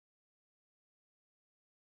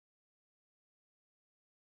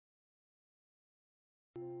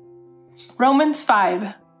Romans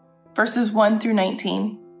 5, verses 1 through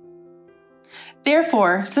 19.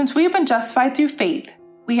 Therefore, since we have been justified through faith,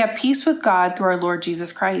 we have peace with God through our Lord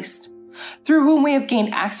Jesus Christ, through whom we have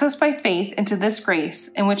gained access by faith into this grace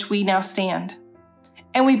in which we now stand.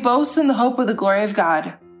 And we boast in the hope of the glory of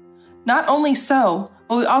God. Not only so,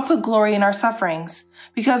 but we also glory in our sufferings,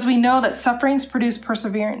 because we know that sufferings produce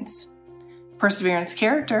perseverance. Perseverance,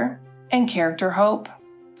 character, and character, hope.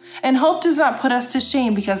 And hope does not put us to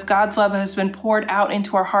shame, because God's love has been poured out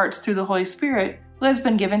into our hearts through the Holy Spirit who has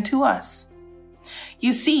been given to us.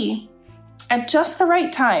 You see, at just the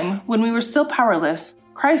right time, when we were still powerless,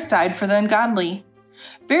 Christ died for the ungodly.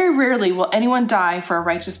 Very rarely will anyone die for a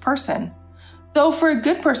righteous person, though for a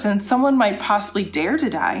good person someone might possibly dare to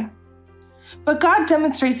die. But God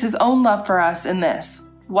demonstrates his own love for us in this: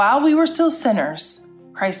 while we were still sinners,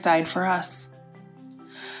 Christ died for us.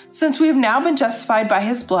 Since we have now been justified by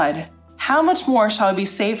his blood, how much more shall we be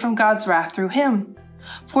saved from God's wrath through him?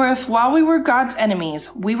 For if while we were God's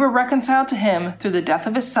enemies, we were reconciled to him through the death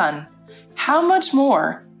of his Son, how much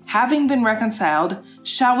more, having been reconciled,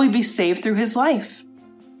 shall we be saved through his life?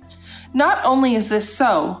 Not only is this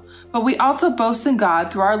so, but we also boast in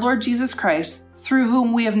God through our Lord Jesus Christ, through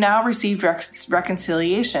whom we have now received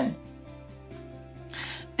reconciliation.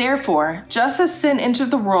 Therefore, just as sin entered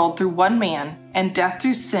the world through one man, and death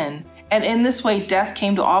through sin, and in this way death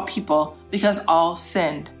came to all people, because all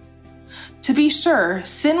sinned. To be sure,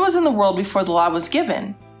 sin was in the world before the law was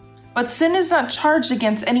given, but sin is not charged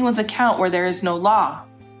against anyone's account where there is no law.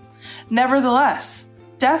 Nevertheless,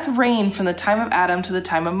 death reigned from the time of Adam to the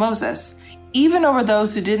time of Moses, even over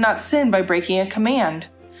those who did not sin by breaking a command,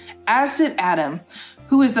 as did Adam,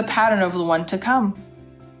 who is the pattern of the one to come.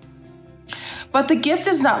 But the gift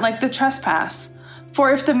is not like the trespass,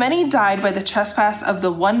 for if the many died by the trespass of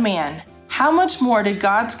the one man, how much more did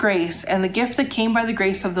God's grace and the gift that came by the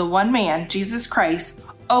grace of the one man, Jesus Christ,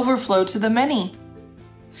 overflow to the many?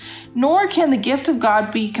 Nor can the gift of God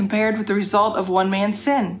be compared with the result of one man's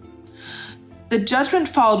sin. The judgment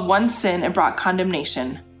followed one sin and brought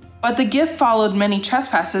condemnation, but the gift followed many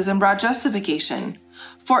trespasses and brought justification.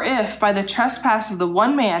 For if by the trespass of the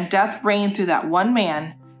one man death reigned through that one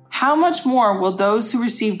man, how much more will those who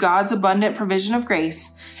receive God's abundant provision of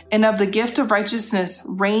grace and of the gift of righteousness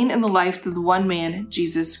reign in the life of the one man,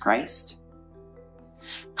 Jesus Christ?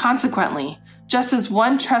 Consequently, just as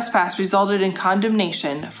one trespass resulted in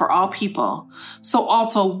condemnation for all people, so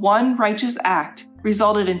also one righteous act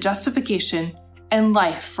resulted in justification and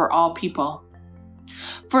life for all people.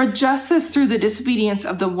 For just as through the disobedience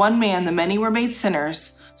of the one man the many were made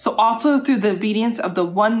sinners, so also through the obedience of the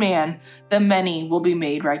one man the many will be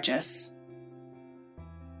made righteous.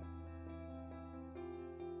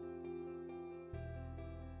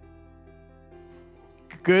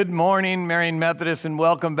 Good morning, Marian Methodist, and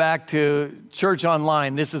welcome back to Church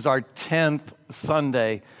Online. This is our 10th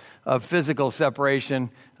Sunday of physical separation.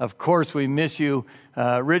 Of course, we miss you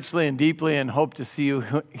richly and deeply and hope to see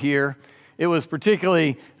you here. It was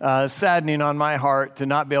particularly saddening on my heart to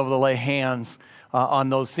not be able to lay hands on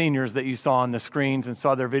those seniors that you saw on the screens and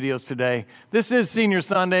saw their videos today. This is Senior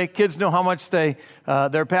Sunday. Kids know how much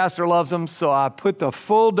their pastor loves them, so I put the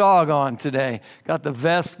full dog on today. Got the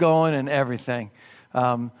vest going and everything.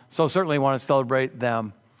 So certainly want to celebrate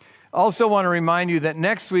them. Also want to remind you that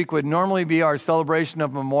next week would normally be our celebration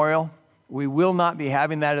of Memorial. We will not be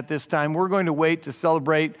having that at this time. We're going to wait to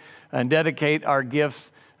celebrate and dedicate our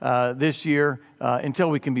gifts this year until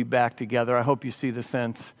we can be back together. I hope you see the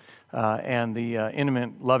sense and the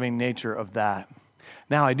intimate, loving nature of that.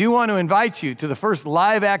 Now, I do want to invite you to the first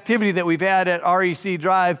live activity that we've had at REC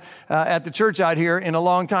Drive at the church out here in a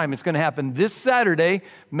long time. It's going to happen this Saturday,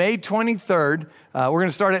 May 23rd. We're going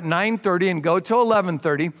to start at 9:30 and go till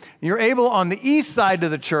 11:30. You're able on the east side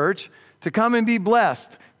of the church to come and be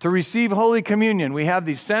blessed, to receive Holy Communion. We have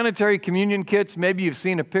these sanitary communion kits. Maybe you've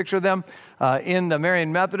seen a picture of them in the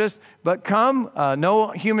Marian Methodist. But come,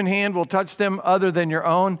 no human hand will touch them other than your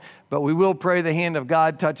own, but we will pray the hand of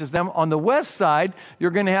God touches them. On the west side, you're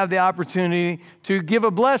going to have the opportunity to give a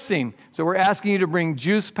blessing. So we're asking you to bring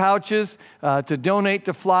juice pouches to donate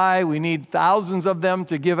to Fly. We need thousands of them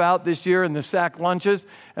to give out this year in the sack lunches.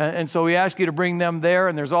 And so we ask you to bring them there.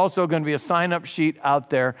 And there's also going to be a sign-up sheet out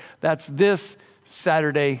there. That's this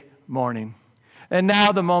Saturday morning. And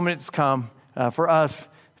now the moment has come for us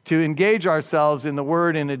to engage ourselves in the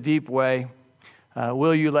Word in a deep way.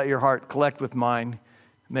 Will you let your heart collect with mine?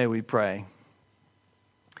 May we pray.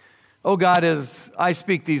 Oh God, as I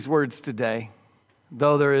speak these words today,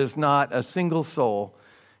 though there is not a single soul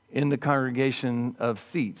in the congregation of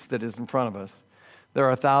seats that is in front of us, there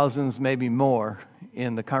are thousands, maybe more,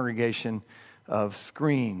 in the congregation of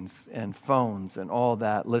screens and phones and all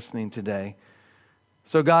that listening today.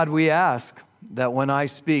 So God, we ask that when I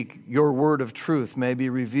speak, your word of truth may be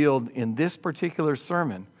revealed in this particular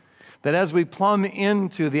sermon, that as we plumb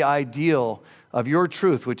into the ideal of your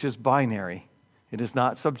truth, which is binary, it is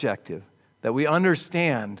not subjective, that we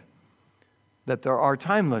understand that there are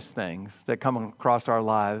timeless things that come across our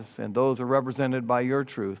lives, and those are represented by your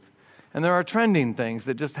truth. And there are trending things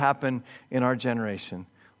that just happen in our generation.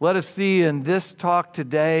 Let us see in this talk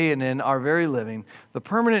today and in our very living the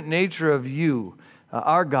permanent nature of you,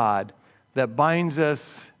 our God, that binds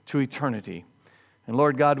us to eternity. And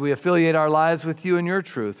Lord God, we affiliate our lives with you and your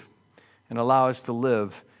truth and allow us to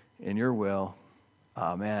live in your will.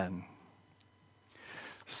 Amen.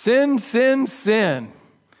 Sin, sin, sin.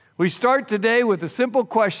 We start today with a simple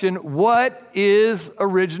question: what is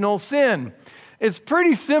original sin? It's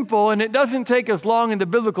pretty simple, and it doesn't take us long in the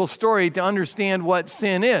biblical story to understand what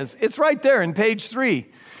sin is. It's right there in page 3.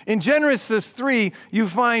 In Genesis 3, you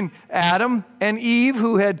find Adam and Eve,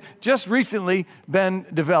 who had just recently been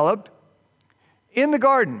developed, in the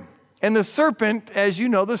garden. And the serpent, as you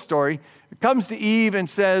know the story, comes to Eve and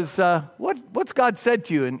says, what's God said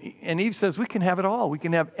to you? And Eve says, we can have it all. We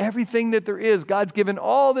can have everything that there is. God's given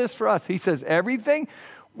all this for us. He says, everything?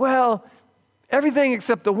 Well, everything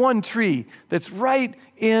except the one tree that's right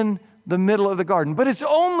in the middle of the garden. But it's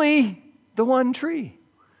only the one tree.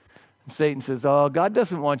 And Satan says, oh, God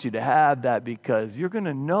doesn't want you to have that because you're going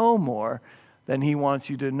to know more than he wants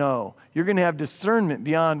you to know. You're going to have discernment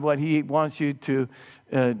beyond what he wants you to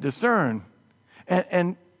discern.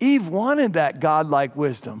 And Eve wanted that godlike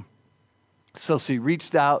wisdom. So she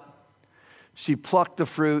reached out, she plucked the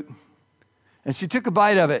fruit, and she took a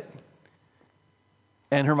bite of it.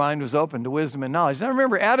 And her mind was open to wisdom and knowledge. Now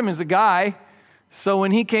remember, Adam is a guy, so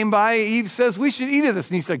when he came by, Eve says, we should eat of this.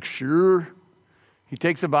 And he's like, sure. He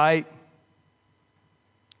takes a bite,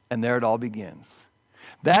 and there it all begins.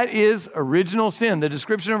 That is original sin, the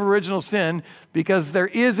description of original sin, because there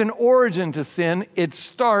is an origin to sin. It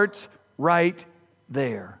starts right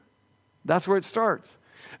there. That's where it starts.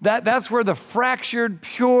 That's where the fractured,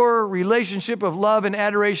 pure relationship of love and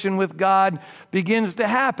adoration with God begins to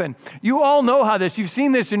happen. You all know how this, you've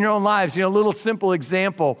seen this in your own lives. You know, a little simple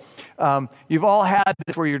example. You've all had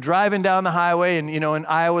this where you're driving down the highway and, you know, in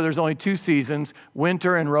Iowa, there's only 2 seasons,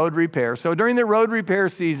 winter and road repair. So during the road repair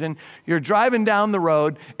season, you're driving down the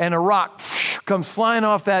road and a rock comes flying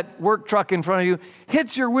off that work truck in front of you,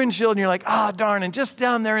 hits your windshield, and you're like, darn, and just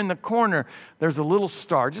down there in the corner, there's a little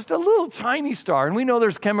star, just a little tiny star. And we know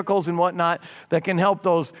there's chemicals and whatnot that can help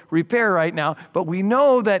those repair right now. But we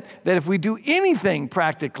know that if we do anything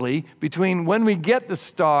practically between when we get the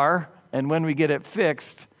star and when we get it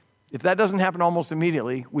fixed, if that doesn't happen almost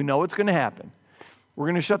immediately, we know it's going to happen. We're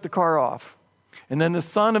going to shut the car off. And then the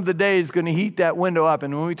sun of the day is going to heat that window up.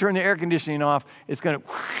 And when we turn the air conditioning off, it's going to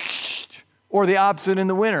or the opposite in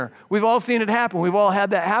the winter. We've all seen it happen. We've all had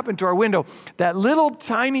that happen to our window. That little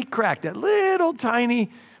tiny crack, that little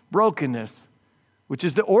tiny brokenness, which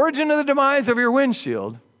is the origin of the demise of your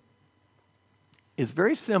windshield, is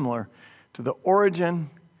very similar to the origin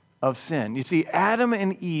of sin. You see, Adam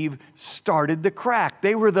and Eve started the crack.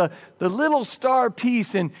 They were the little star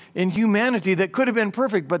piece in humanity that could have been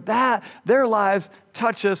perfect, but their lives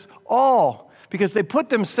touch us all, because they put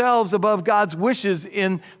themselves above God's wishes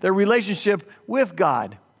in their relationship with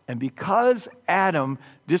God. And because Adam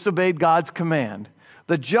disobeyed God's command,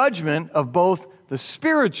 the judgment of both the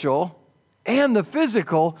spiritual and the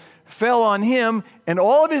physical fell on him and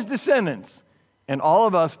all of his descendants. And all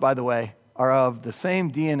of us, by the way, are of the same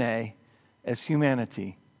DNA as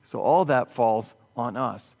humanity. So all that falls on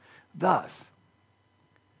us. Thus,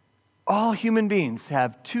 all human beings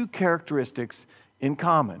have 2 characteristics in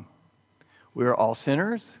common. We are all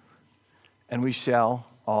sinners, and we shall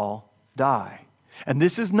all die. And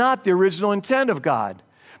this is not the original intent of God,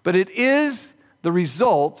 but it is the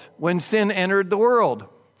result when sin entered the world.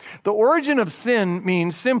 The origin of sin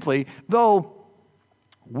means simply, though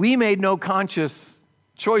we made no conscious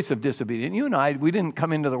choice of disobedience. You and I, we didn't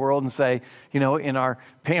come into the world and say, you know, in our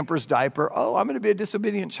Pampers diaper, I'm going to be a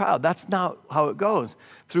disobedient child. That's not how it goes.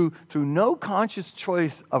 Through no conscious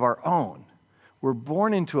choice of our own, we're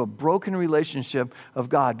born into a broken relationship of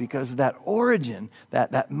God because of that origin,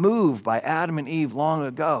 that move by Adam and Eve long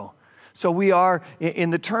ago. So we are, in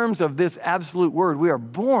the terms of this absolute word, we are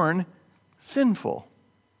born sinful.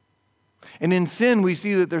 And in sin, we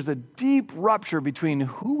see that there's a deep rupture between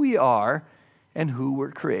who we are and who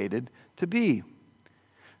we're created to be.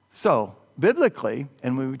 So, biblically,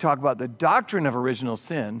 and when we talk about the doctrine of original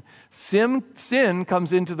sin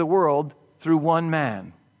comes into the world through one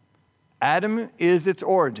man. Adam is its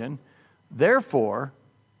origin, Therefore,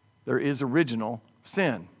 there is original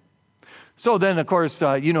sin. So then, of course,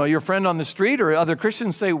 your friend on the street or other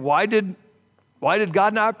Christians say, why did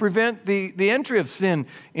God not prevent the entry of sin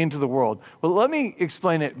into the world? Well, let me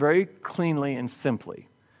explain it very cleanly and simply.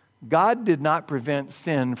 God did not prevent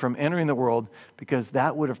sin from entering the world because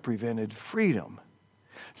that would have prevented freedom.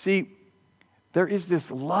 See, there is this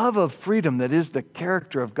love of freedom that is the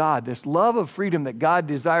character of God, this love of freedom that God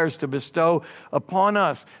desires to bestow upon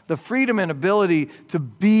us, the freedom and ability to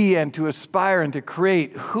be and to aspire and to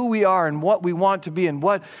create who we are and what we want to be and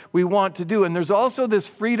what we want to do. And there's also this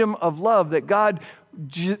freedom of love that God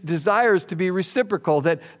desires to be reciprocal,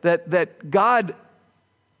 that God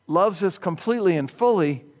loves us completely and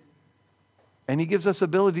fully, and He gives us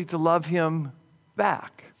ability to love Him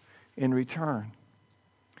back in return.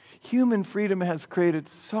 Human freedom has created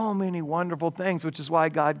so many wonderful things, which is why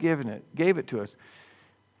God gave it to us.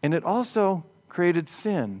 And it also created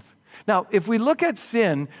sins. Now, if we look at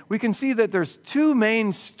sin, we can see that there's two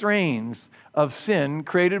main strains of sin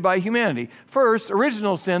created by humanity. First,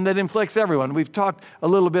 original sin that inflicts everyone. We've talked a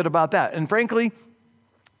little bit about that. And frankly,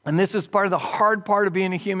 and this is part of the hard part of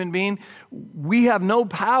being a human being, we have no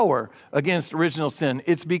power against original sin.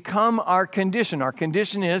 It's become our condition. Our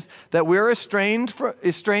condition is that we're estranged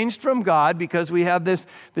from God because we have this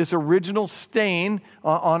original stain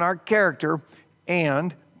on our character,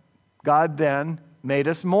 and God then made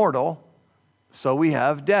us mortal, so we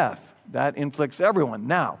have death. That inflicts everyone.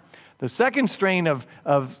 Now, the second strain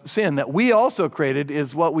of sin that we also created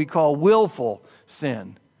is what we call willful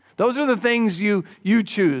sin. Those are the things you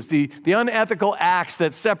choose, the unethical acts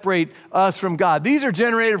that separate us from God. These are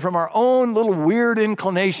generated from our own little weird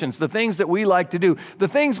inclinations, the things that we like to do. The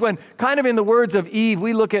things when, kind of in the words of Eve,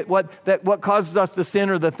 we look at what causes us to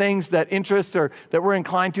sin or the things that interest or that we're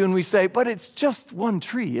inclined to, and we say, but it's just one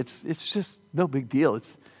tree. It's just no big deal.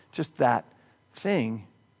 It's just that thing.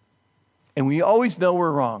 And we always know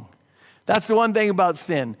we're wrong. That's the one thing about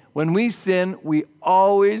sin. When we sin, we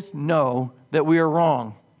always know that we are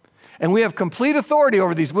wrong. And we have complete authority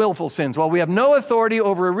over these willful sins. While we have no authority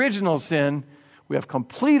over original sin, we have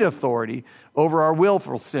complete authority over our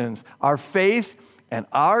willful sins. Our faith and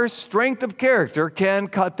our strength of character can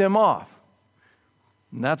cut them off.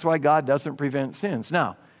 And that's why God doesn't prevent sins.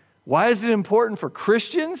 Now, why is it important for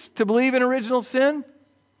Christians to believe in original sin?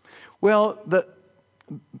 Well,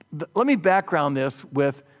 let me background this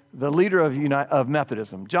with the leader of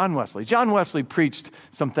Methodism, John Wesley. John Wesley preached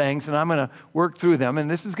some things, and I'm going to work through them,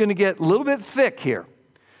 and this is going to get a little bit thick here.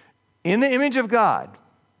 In the image of God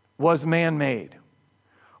was man made.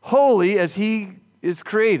 Holy as He is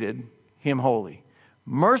created, Him holy.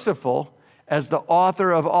 Merciful as the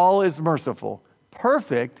author of all is merciful.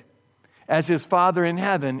 Perfect as His Father in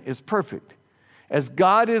heaven is perfect. As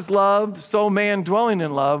God is love, so man dwelling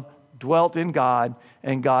in love dwelt in God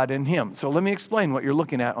and God in him. So let me explain what you're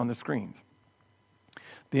looking at on the screen.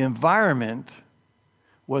 The environment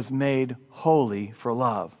was made holy for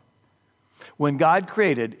love. When God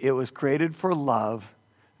created, it was created for love,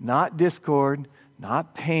 not discord,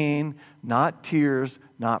 not pain, not tears,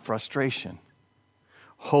 not frustration.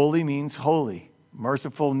 Holy means holy.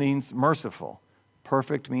 Merciful means merciful.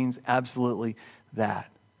 Perfect means absolutely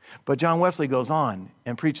that. But John Wesley goes on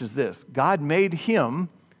and preaches this. God made him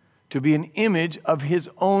to be an image of His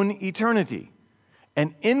own eternity,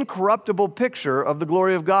 an incorruptible picture of the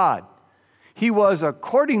glory of God. He was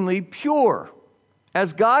accordingly pure,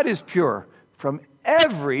 as God is pure, from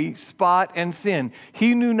every spot and sin.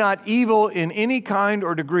 He knew not evil in any kind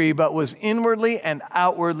or degree, but was inwardly and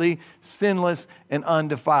outwardly sinless and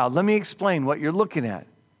undefiled. Let me explain what you're looking at.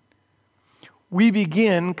 We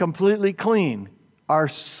begin completely clean. Our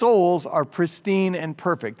souls are pristine and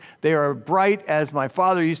perfect. They are bright, as my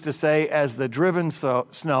father used to say, as the driven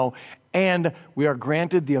snow. And we are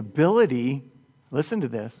granted the ability, listen to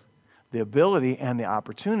this, the ability and the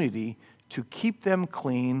opportunity to keep them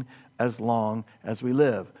clean as long as we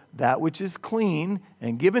live. That which is clean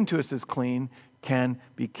and given to us as clean can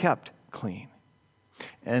be kept clean.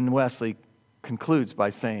 And Wesley concludes by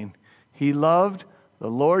saying, He loved the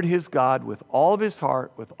Lord his God with all of his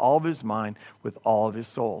heart, with all of his mind, with all of his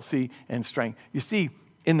soul. See, and strength. You see,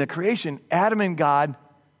 in the creation, Adam and God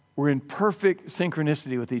were in perfect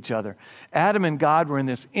synchronicity with each other. Adam and God were in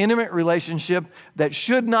this intimate relationship that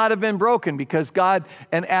should not have been broken because God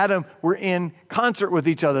and Adam were in concert with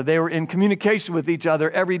each other. They were in communication with each other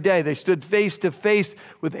every day. They stood face to face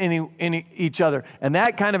with each other. And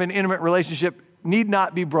that kind of an intimate relationship need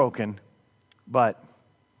not be broken, but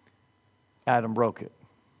Adam broke it.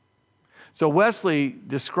 So Wesley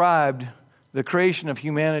described the creation of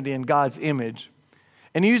humanity in God's image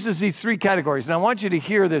And he uses these three categories. And I want you to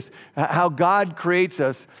hear this, how God creates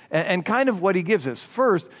us and kind of what he gives us.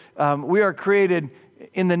 First, we are created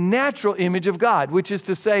in the natural image of God, which is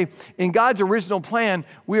to say, in God's original plan,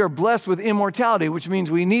 we are blessed with immortality, which means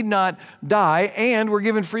we need not die, and we're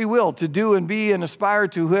given free will to do and be and aspire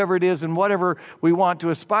to whoever it is and whatever we want to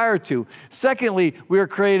aspire to. Secondly, we are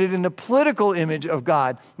created in the political image of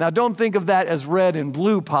God. Now, don't think of that as red and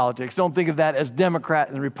blue politics. Don't think of that as Democrat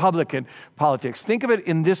and Republican politics. Think of it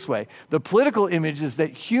in this way. The political image is that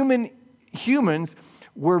humans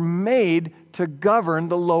were made to govern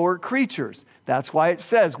the lower creatures. That's why it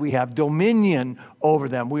says we have dominion over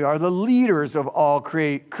them. We are the leaders of all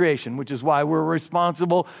creation, which is why we're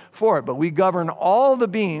responsible for it. But we govern all the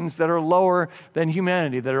beings that are lower than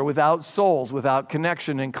humanity, that are without souls, without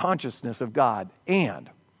connection and consciousness of God. And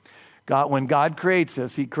when God creates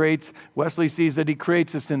us, Wesley sees that he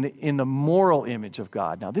creates us in the moral image of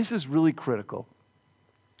God. Now, this is really critical.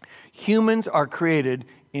 Humans are created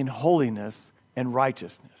in holiness and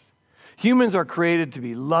righteousness. Humans are created to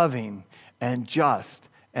be loving and just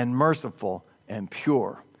and merciful and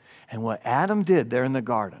pure. And what Adam did there in the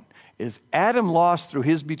garden is Adam lost through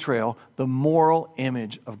his betrayal the moral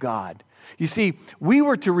image of God. You see, we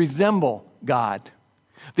were to resemble God.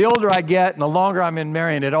 The older I get and the longer I'm in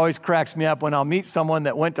Marion, it always cracks me up when I'll meet someone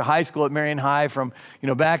that went to high school at Marion High from,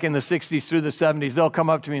 back in the 60s through the 70s. They'll come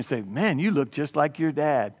up to me and say, "Man, you look just like your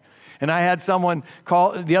dad." And I had someone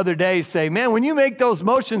call the other day say, "Man, when you make those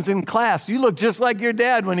motions in class, you look just like your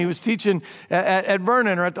dad when he was teaching at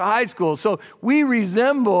Vernon or at the high school." So we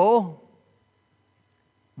resemble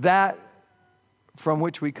that from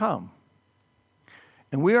which we come.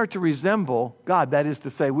 And we are to resemble God. That is to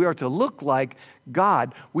say, we are to look like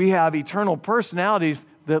God. We have eternal personalities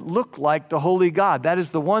that look like the holy God. That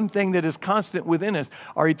is the one thing that is constant within us,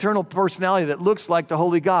 our eternal personality that looks like the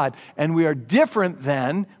holy God. And we are different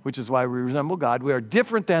than, which is why we resemble God, we are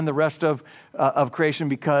different than the rest of creation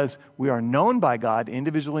because we are known by God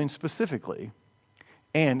individually and specifically.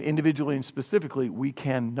 And individually and specifically, we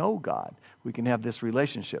can know God. We can have this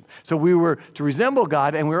relationship. So we were to resemble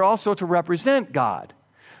God, and we're also to represent God.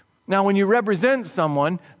 Now, when you represent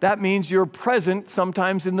someone, that means you're present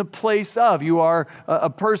sometimes in the place of. You are a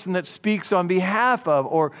person that speaks on behalf of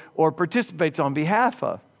or participates on behalf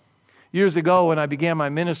of. Years ago, when I began my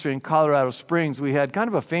ministry in Colorado Springs, we had kind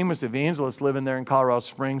of a famous evangelist living there in Colorado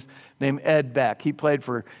Springs named Ed Beck. He played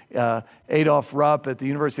for Adolph Rupp at the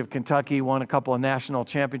University of Kentucky, won a couple of national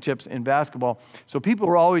championships in basketball. So people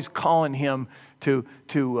were always calling him to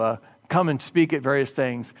come and speak at various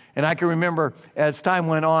things. And I can remember as time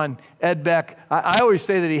went on, Ed Beck, I always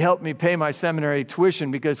say that he helped me pay my seminary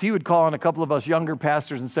tuition because he would call on a couple of us younger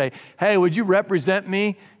pastors and say, "Hey, would you represent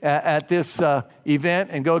me at this event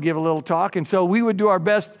and go give a little talk?" And so we would do our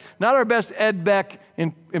best, not our best Ed Beck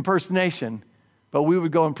impersonation, but we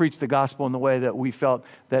would go and preach the gospel in the way that we felt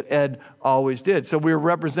that Ed always did. So we were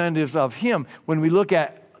representatives of him. When we look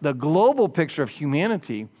at the global picture of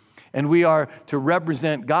humanity, and we are to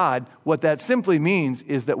represent God, what that simply means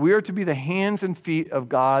is that we are to be the hands and feet of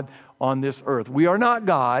God on this earth. We are not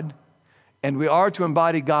God, and we are to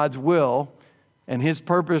embody God's will and his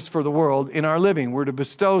purpose for the world in our living. We're to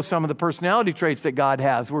bestow some of the personality traits that God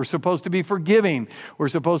has. We're supposed to be forgiving. We're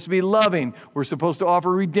supposed to be loving. We're supposed to offer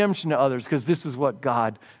redemption to others because this is what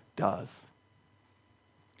God does.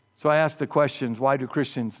 So I ask the questions, why do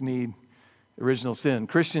Christians need original sin?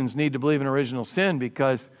 Christians need to believe in original sin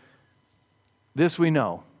because this we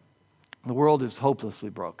know, the world is hopelessly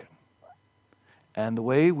broken. And the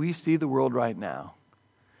way we see the world right now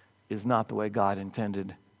is not the way God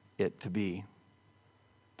intended it to be.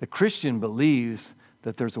 The Christian believes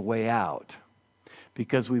that there's a way out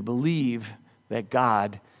because we believe that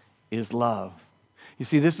God is love. You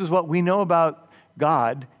see, this is what we know about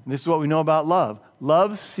God, and this is what we know about love.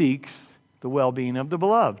 Love seeks the well-being of the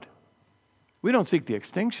beloved. We don't seek the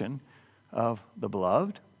extinction of the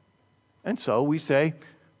beloved. And so we say,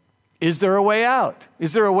 is there a way out?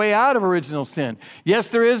 Is there a way out of original sin? Yes,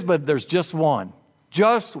 there is, but there's just one.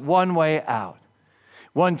 Just one way out.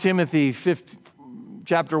 1 Timothy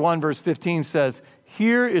chapter 1, verse 15 says,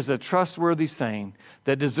 "Here is a trustworthy saying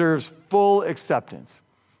that deserves full acceptance.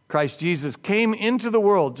 Christ Jesus came into the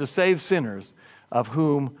world to save sinners, of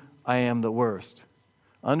whom I am the worst."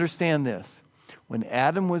 Understand this. When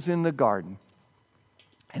Adam was in the garden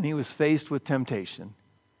and he was faced with temptation,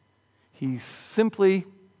 he simply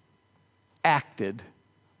acted,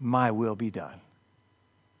 "My will be done."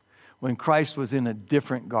 When Christ was in a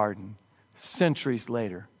different garden, centuries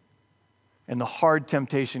later, and the hard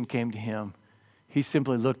temptation came to him, he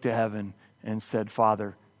simply looked to heaven and said,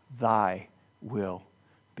 "Father, thy will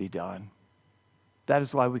be done." That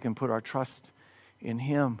is why we can put our trust in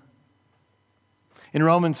him. In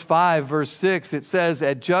Romans 5, verse 6, it says,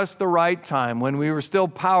 at just the right time, when we were still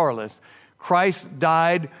powerless, Christ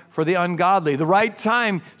died for the ungodly. The right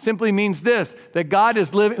time simply means this, that God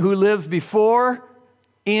is who lives before,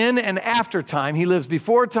 in, and after time. He lives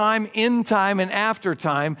before time, in time, and after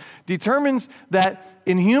time, determines that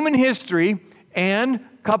in human history and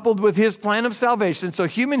coupled with his plan of salvation, so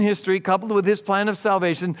human history coupled with his plan of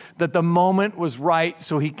salvation, that the moment was right,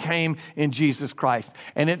 so he came in Jesus Christ.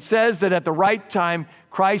 And it says that at the right time,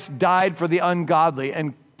 Christ died for the ungodly.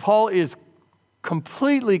 And Paul is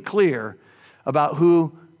completely clear about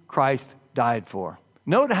who Christ died for.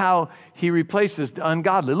 Note how he replaces the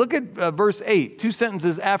ungodly. Look at verse 8, 2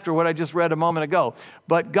 sentences after what I just read a moment ago.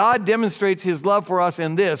 But God demonstrates his love for us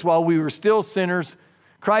in this, while we were still sinners,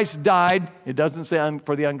 Christ died. It doesn't say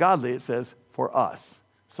for the ungodly, it says for us.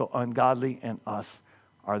 So ungodly and us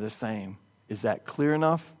are the same. Is that clear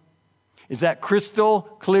enough? Is that crystal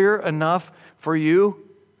clear enough for you?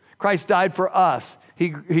 Christ died for us. He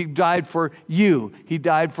died for you. He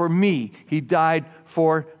died for me. He died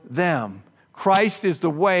for them. Christ is the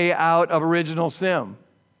way out of original sin.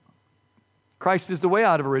 Christ is the way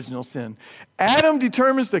out of original sin. Adam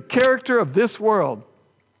determines the character of this world.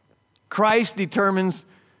 Christ determines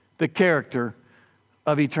the character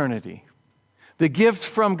of eternity. The gift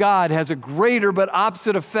from God has a greater but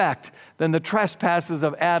opposite effect than the trespasses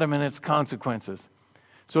of Adam and its consequences.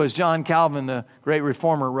 So as John Calvin, the great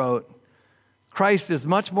reformer, wrote, Christ is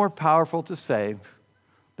much more powerful to save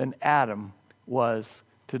than Adam was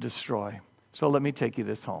to destroy. So let me take you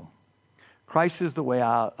this home. Christ is the way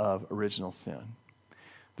out of original sin.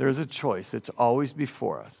 There is a choice. It's always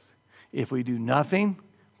before us. If we do nothing,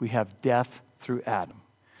 we have death through Adam.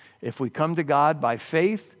 If we come to God by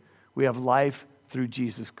faith, we have life through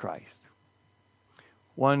Jesus Christ.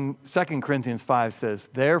 2 Corinthians 5 says,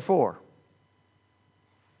 Therefore,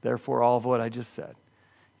 all of what I just said,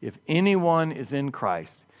 if anyone is in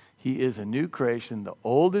Christ, he is a new creation. The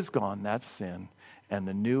old is gone, that's sin, and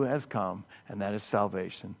the new has come, and that is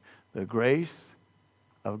salvation. The grace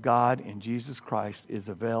of God in Jesus Christ is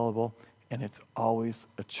available, and it's always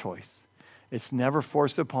a choice. It's never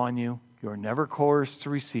forced upon you. You're never coerced to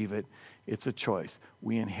receive it. It's a choice.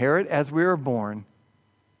 We inherit as we are born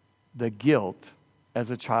the guilt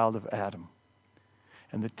as a child of Adam.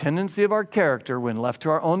 And the tendency of our character, when left to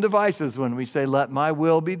our own devices, when we say, let my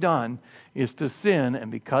will be done, is to sin.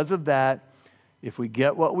 And because of that, if we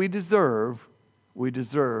get what we deserve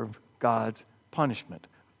God's punishment.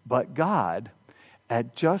 But God,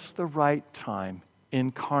 at just the right time,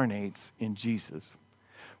 incarnates in Jesus,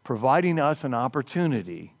 providing us an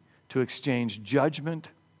opportunity to exchange judgment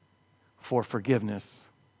for forgiveness,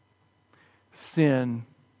 sin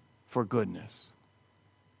for goodness.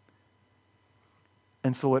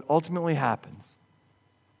 And so what ultimately happens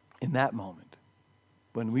in that moment,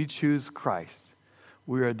 when we choose Christ,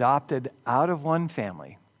 we're adopted out of one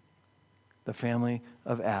family, the family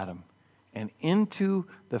of Adam, and into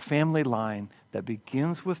the family line that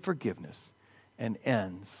begins with forgiveness and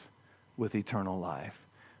ends with eternal life.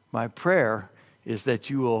 My prayer is that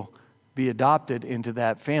you will be adopted into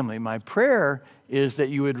that family. My prayer is that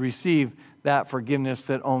you would receive that forgiveness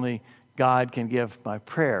that only God can give. My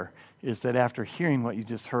prayer is that after hearing what you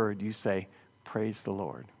just heard, you say, praise the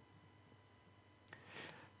Lord.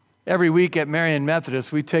 Every week at Marian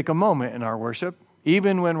Methodist, we take a moment in our worship,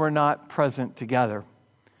 even when we're not present together.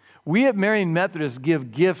 We at Marian Methodist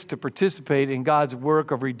give gifts to participate in God's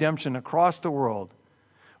work of redemption across the world.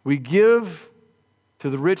 We give to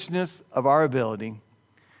the richness of our ability.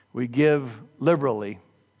 We give liberally,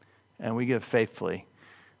 and we give faithfully.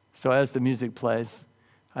 So as the music plays,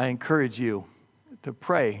 I encourage you to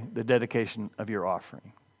pray the dedication of your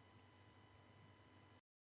offering.